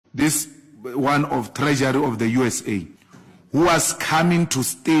this one of Treasury of the USA, who was coming to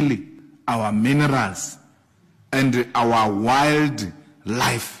steal our minerals and our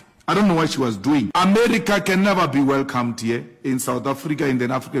wildlife. I don't know what she was doing. America can never be welcomed here in South Africa, in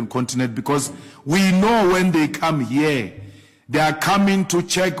the African continent, because we know when they come here, they are coming to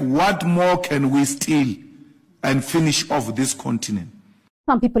check what more can we steal and finish off this continent.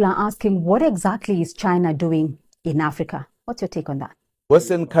 Some people are asking, what exactly is China doing in Africa? What's your take on that?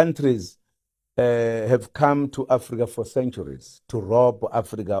 Western countries have come to Africa for centuries to rob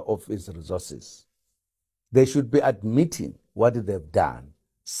Africa of its resources. They should be admitting what they've done.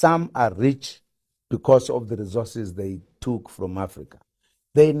 Some are rich because of the resources they took from Africa.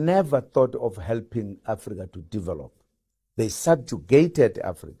 They never thought of helping Africa to develop. They subjugated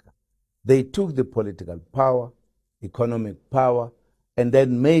Africa. They took the political power, economic power, and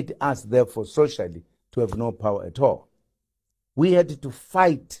then made us, therefore, socially, to have no power at all. We had to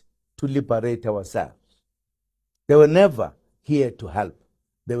fight to liberate ourselves. They were never here to help.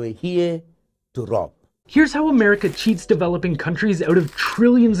 They were here to rob. Here's how America cheats developing countries out of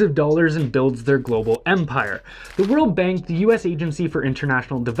trillions of dollars and builds their global empire. The World Bank, the US Agency for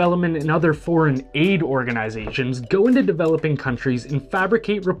International Development, and other foreign aid organizations go into developing countries and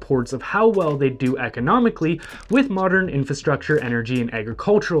fabricate reports of how well they do economically with modern infrastructure, energy, and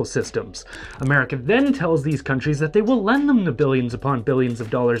agricultural systems. America then tells these countries that they will lend them the billions upon billions of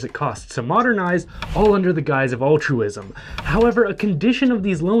dollars it costs to modernize, all under the guise of altruism. However, a condition of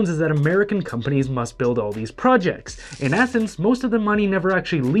these loans is that American companies must build all these projects. In essence, most of the money never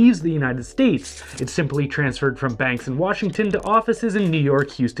actually leaves the United States. It's simply transferred from banks in Washington to offices in New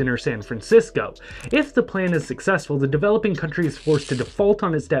York, Houston, or San Francisco. If the plan is successful, the developing country is forced to default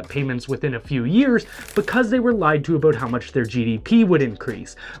on its debt payments within a few years because they were lied to about how much their GDP would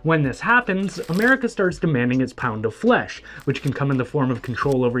increase. When this happens, America starts demanding its pound of flesh, which can come in the form of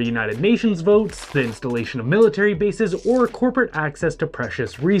control over United Nations votes, the installation of military bases, or corporate access to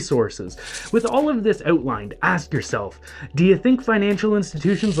precious resources. With all of this outlined, ask yourself, do you think financial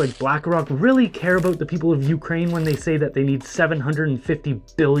institutions like BlackRock really care about the people of Ukraine when they say that they need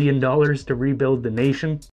 $750 billion to rebuild the nation?